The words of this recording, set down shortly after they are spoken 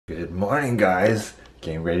Good morning, guys.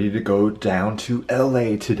 Getting ready to go down to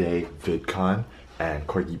LA today. VidCon and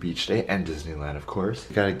Corgi Beach Day and Disneyland, of course.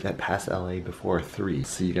 Gotta get past LA before 3.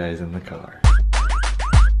 See you guys in the car.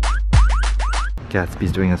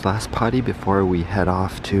 Gatsby's doing his last potty before we head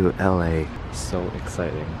off to LA. So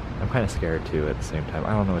exciting. I'm kind of scared too at the same time. I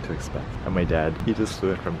don't know what to expect. And my dad, he just flew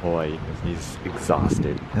in from Hawaii and he's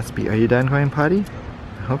exhausted. Gatsby, are you done going potty?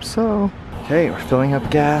 I hope so. Okay, we're filling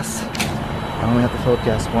up gas. I only have to fill up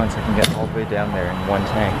gas once. I can get all the way down there in one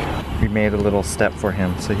tank. We made a little step for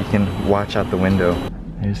him so he can watch out the window.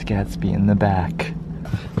 There's Gatsby in the back.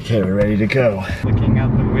 Okay, we're ready to go. Looking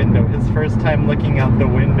out the window. His first time looking out the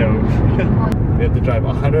window. We have to drive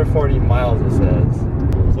 140 miles, it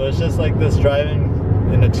says. So it's just like this driving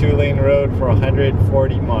in a 2-lane road for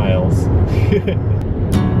 140 miles.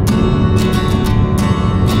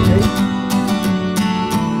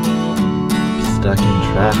 Stuck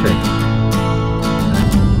in traffic.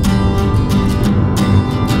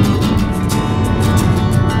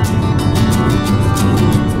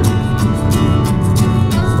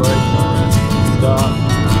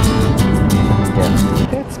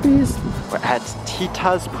 We're at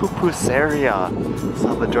Tita's Pupuseria,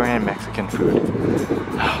 Salvadorian Mexican food.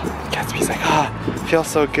 Gatsby's like, feels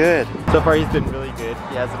so good. So far he's been really good.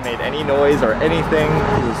 He hasn't made any noise or anything.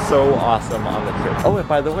 He was so awesome on the trip. Oh, and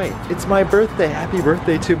by the way, it's my birthday. Happy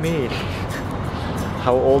birthday to me.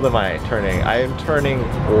 How old am I turning? I am turning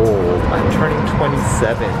old. I'm turning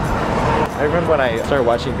 27. I remember when I started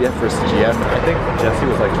watching BF vs. GF, I think Jesse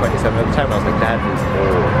was like 27 at the time. I was like, that is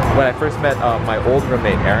old. When I first met my old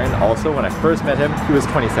roommate Aaron, also when I first met him, he was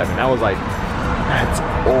 27. I was like, that's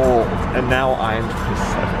old. And now I'm 27.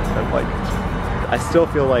 I'm like, I still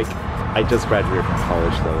feel like I just graduated from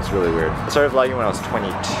college though. It's really weird. I started vlogging when I was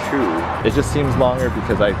 22. It just seems longer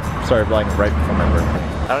because I started vlogging right before my birthday.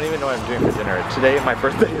 I don't even know what I'm doing for dinner. Today my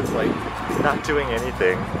birthday is like not doing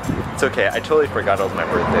anything. It's okay, I totally forgot it was my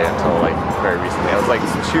birthday until like very recently. I was like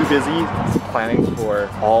too busy planning for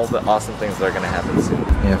all the awesome things that are gonna happen soon.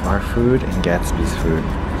 We have our food and Gatsby's food.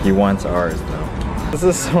 He wants ours though. This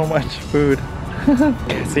is so much food.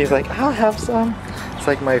 So he's like, I'll have some. It's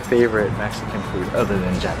like my favorite Mexican food other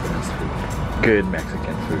than Japanese food. Good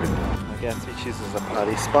Mexican food. Gatsby chooses a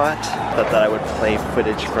potty spot. Thought that I would play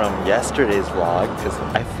footage from yesterday's vlog because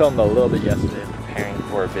I filmed a little bit yesterday preparing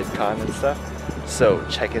for VidCon and stuff. So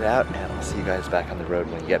check it out and I'll see you guys back on the road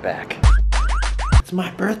when you get back. It's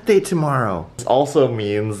my birthday tomorrow. This also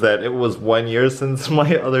means that it was 1 year since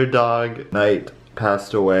my other dog, Knight,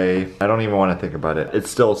 passed away. I don't even want to think about it.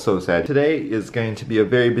 It's still so sad. Today is going to be a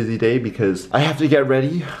very busy day because I have to get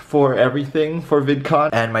ready for everything for VidCon,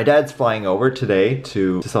 and my dad's flying over today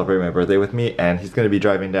to celebrate my birthday with me, and he's going to be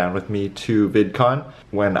driving down with me to VidCon.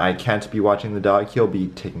 When I can't be watching the dog, he'll be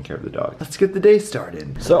taking care of the dog. Let's get the day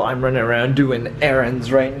started. So I'm running around doing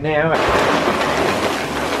errands right now.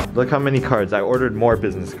 Look how many cards. I ordered more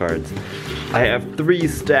business cards. I have 3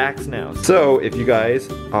 stacks now. So if you guys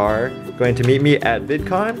are going to meet me at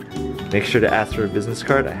VidCon, make sure to ask for a business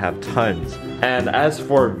card. I have tons. And as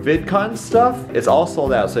for VidCon stuff, it's all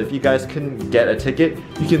sold out. So if you guys couldn't get a ticket,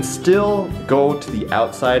 you can still go to the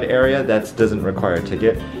outside area that doesn't require a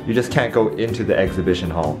ticket. You just can't go into the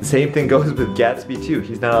exhibition hall. The same thing goes with Gatsby too.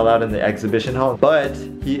 He's not allowed in the exhibition hall, but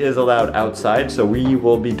he is allowed outside. So we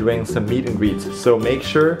will be doing some meet and greets. So make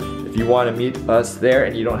sure if you want to meet us there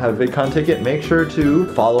and you don't have a VidCon ticket, make sure to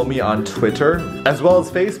follow me on Twitter as well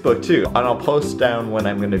as Facebook too. And I'll post down when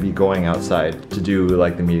I'm going to be going outside to do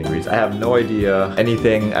like the meet and greets. I have no idea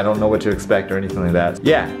anything. I don't know what to expect or anything like that.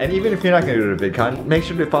 Yeah, and even if you're not going to go to VidCon, make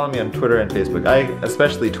sure to follow me on Twitter and Facebook.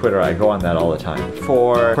 Especially Twitter, I go on that all the time.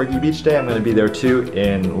 For Corgi Beach Day, I'm going to be there too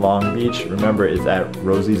in Long Beach. Remember, it's at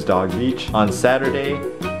Rosie's Dog Beach on Saturday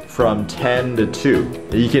from 10 to 2.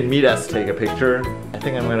 You can meet us, take a picture. I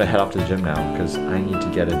think I'm gonna head off to the gym now because I need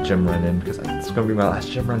to get a gym run in because it's gonna be my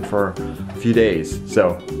last gym run for a few days.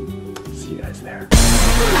 So, see you guys there.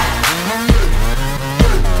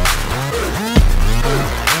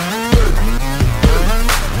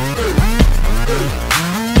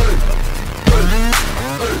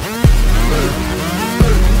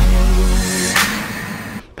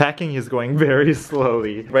 Packing is going very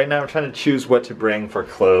slowly. Right now I'm trying to choose what to bring for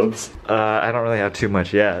clothes. I don't really have too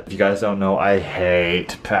much yet. If you guys don't know, I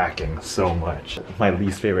hate packing so much. My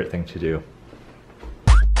least favorite thing to do.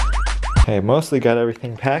 Okay, mostly got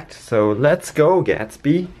everything packed, so let's go,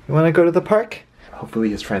 Gatsby. You wanna go to the park? Hopefully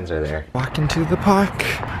his friends are there. Walk into the park.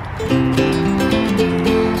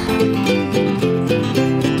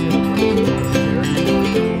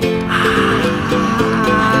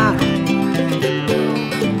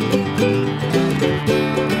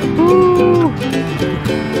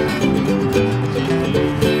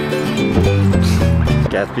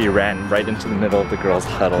 Gatsby ran right into the middle of the girls'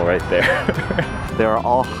 huddle right there. They were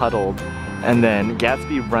all huddled, and then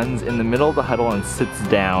Gatsby runs in the middle of the huddle and sits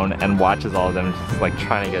down and watches all of them, just like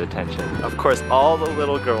trying to get attention. Of course, all the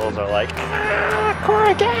little girls are like, ah,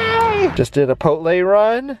 Corgi! Just did a Potle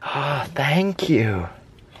run. Ah, oh, thank you.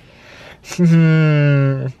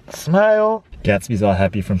 Smile. Gatsby's all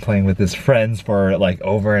happy from playing with his friends for like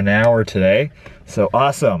over an hour today. So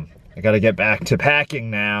awesome. I gotta get back to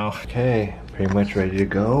packing now. Okay, pretty much ready to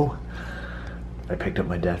go. I picked up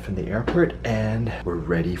my dad from the airport and we're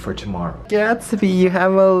ready for tomorrow. Gatsby, you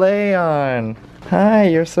have a lei on. Hi,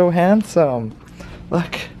 you're so handsome.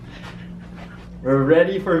 Look. We're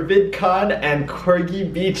ready for VidCon and Corgi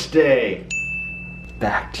Beach Day.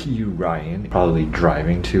 Back to you, Ryan. Probably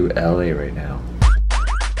driving to LA right now.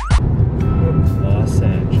 Los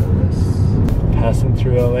Angeles. Passing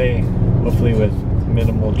through LA, hopefully with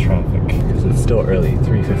minimal traffic, because it's still early,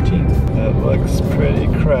 3:15. That looks pretty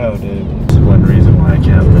crowded. That's one reason why I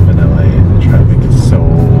can't live in LA. The traffic is so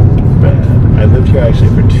bad. I lived here actually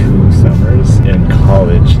for 2 summers in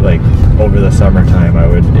college. Like over the summertime I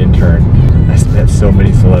would intern. I met so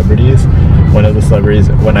many celebrities. One of the celebrities,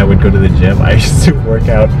 when I would go to the gym, I used to work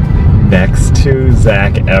out next to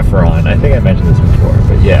Zac Efron. I think I mentioned this before,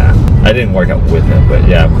 but yeah. I didn't work out with him, but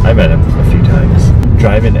yeah, I met him a few times.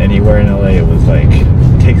 Driving anywhere in LA, it was like, it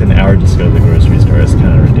takes an hour just to go to the grocery store. It's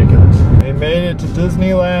kind of ridiculous. We made it to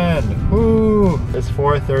Disneyland. Woo! It's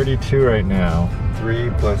 4:32 right now. 3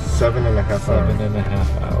 plus 7.5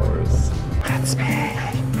 hours. Gatsby.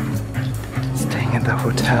 Staying in the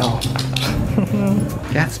hotel.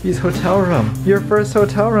 Gatsby's hotel room. Your first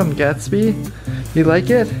hotel room, Gatsby. You like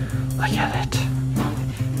it? Look at it.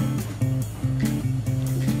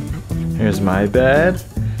 Here's my bed.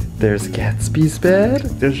 There's Gatsby's bed.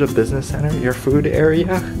 There's your business center, your food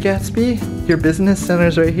area. Gatsby, your business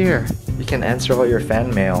center's right here. You can answer all your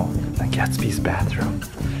fan mail. And Gatsby's bathroom.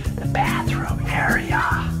 The bathroom area.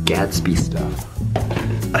 Gatsby stuff.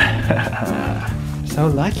 So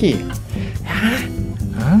lucky. Huh?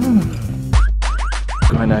 Oh.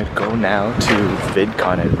 I'm gonna go now to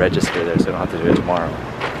VidCon and register there so I don't have to do it tomorrow.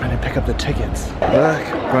 I'm gonna pick up the tickets. Look,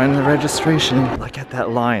 going to the registration. Look at that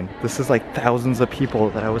line. This is like thousands of people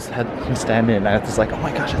that I had to stand in. I was just like, oh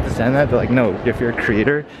my gosh, I have to stand in that? They're like, no, if you're a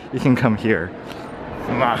creator, you can come here.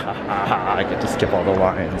 I get to skip all the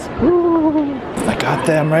lines. Woo. I got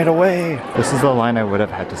them right away. This is the line I would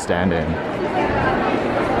have had to stand in.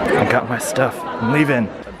 I got my stuff. I'm leaving.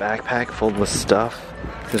 A backpack filled with stuff.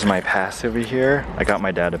 There's my pass over here. I got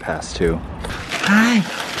my dad a pass too. Hi.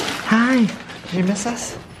 Hi. Did you miss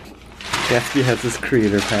us? Gatsby has this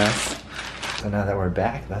creator pass. So now that we're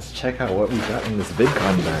back, let's check out what we got in this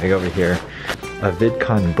VidCon bag over here. A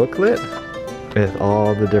VidCon booklet with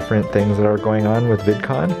all the different things that are going on with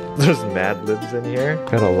VidCon. There's Mad Libs in here.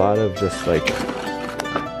 Got a lot of just like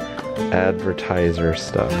advertiser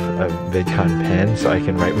stuff. A VidCon pen so I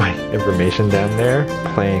can write my information down there.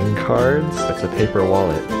 Playing cards. It's a paper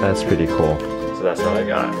wallet. That's pretty cool. So that's what I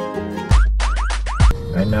got.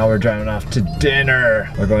 Right now we're driving off to dinner.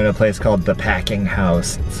 We're going to a place called The Packing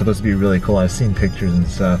House. It's supposed to be really cool. I've seen pictures and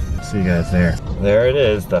stuff. See you guys there. There it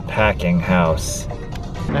is, The Packing House.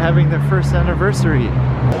 They're having their first anniversary.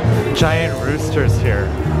 Giant roosters here.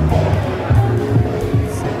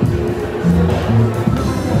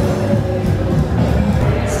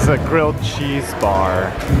 This is a grilled cheese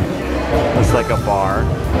bar. It's like a bar.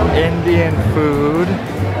 Indian food.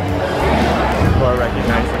 People are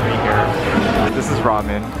recognizing me here. This is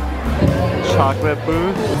ramen. Chocolate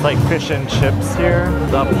booth. It's like fish and chips here.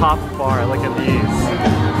 The pop bar, look at these.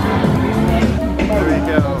 Here we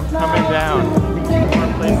go, coming down.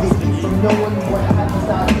 More places to eat.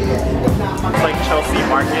 It's like Chelsea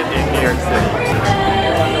Market in New York City.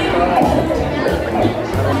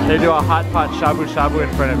 They do a hot pot shabu shabu in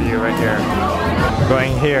front of you right here.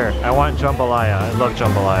 Going here, I want jambalaya. I love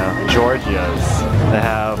jambalaya. Georgia's. They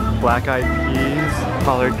have black-eyed peas,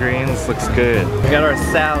 collard greens, looks good. We got our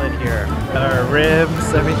salad here. Got our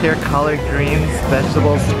ribs over here, collard greens,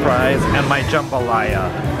 vegetables, fries, and my jambalaya.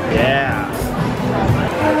 Yeah.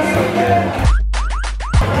 That's so good.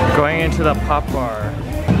 Going into the pop bar.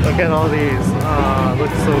 Look at all these. Oh,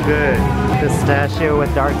 looks so good. Pistachio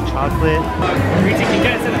with dark chocolate. Are you taking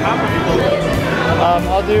guys in half?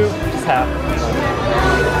 I'll do just half.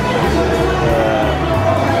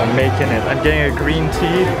 I'm making it. I'm getting a green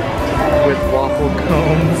tea with waffle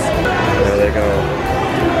cones. There they go.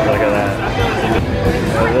 Look at that.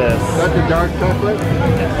 Look at this. Is that the dark chocolate?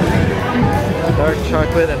 Dark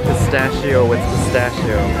chocolate and pistachio with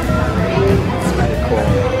pistachio. It's pretty cool.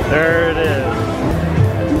 There it is.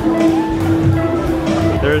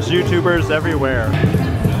 There's YouTubers everywhere.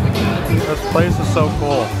 This place is so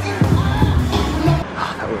cool.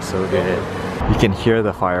 That was so good. You can hear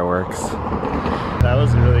the fireworks. That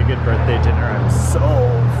was a really good birthday dinner. I'm so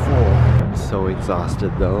full. I'm so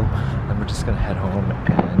exhausted though. And we're just gonna head home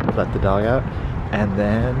and let the dog out and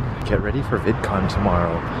then get ready for VidCon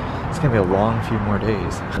tomorrow. It's gonna be a long few more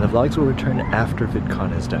days. And the vlogs will return after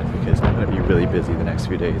VidCon is done because I'm gonna be really busy the next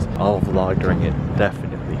few days. I'll vlog during it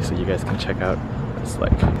definitely, so you guys can check out what it's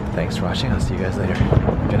like. Thanks for watching, I'll see you guys later.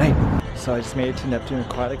 Good night. So I just made it to Neptune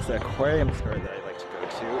Aquatics, the aquarium store that I like to go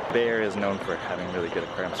to. Bay Area is known for having really good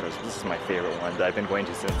aquarium stores. This is my favorite one that I've been going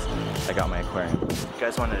to since I got my aquarium. You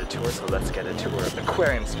guys wanted a tour, so let's get a tour of the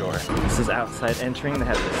aquarium store. This is outside entering. They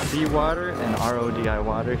have the seawater and RODI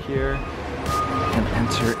water here. And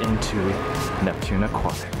enter into Neptune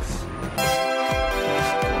Aquatics.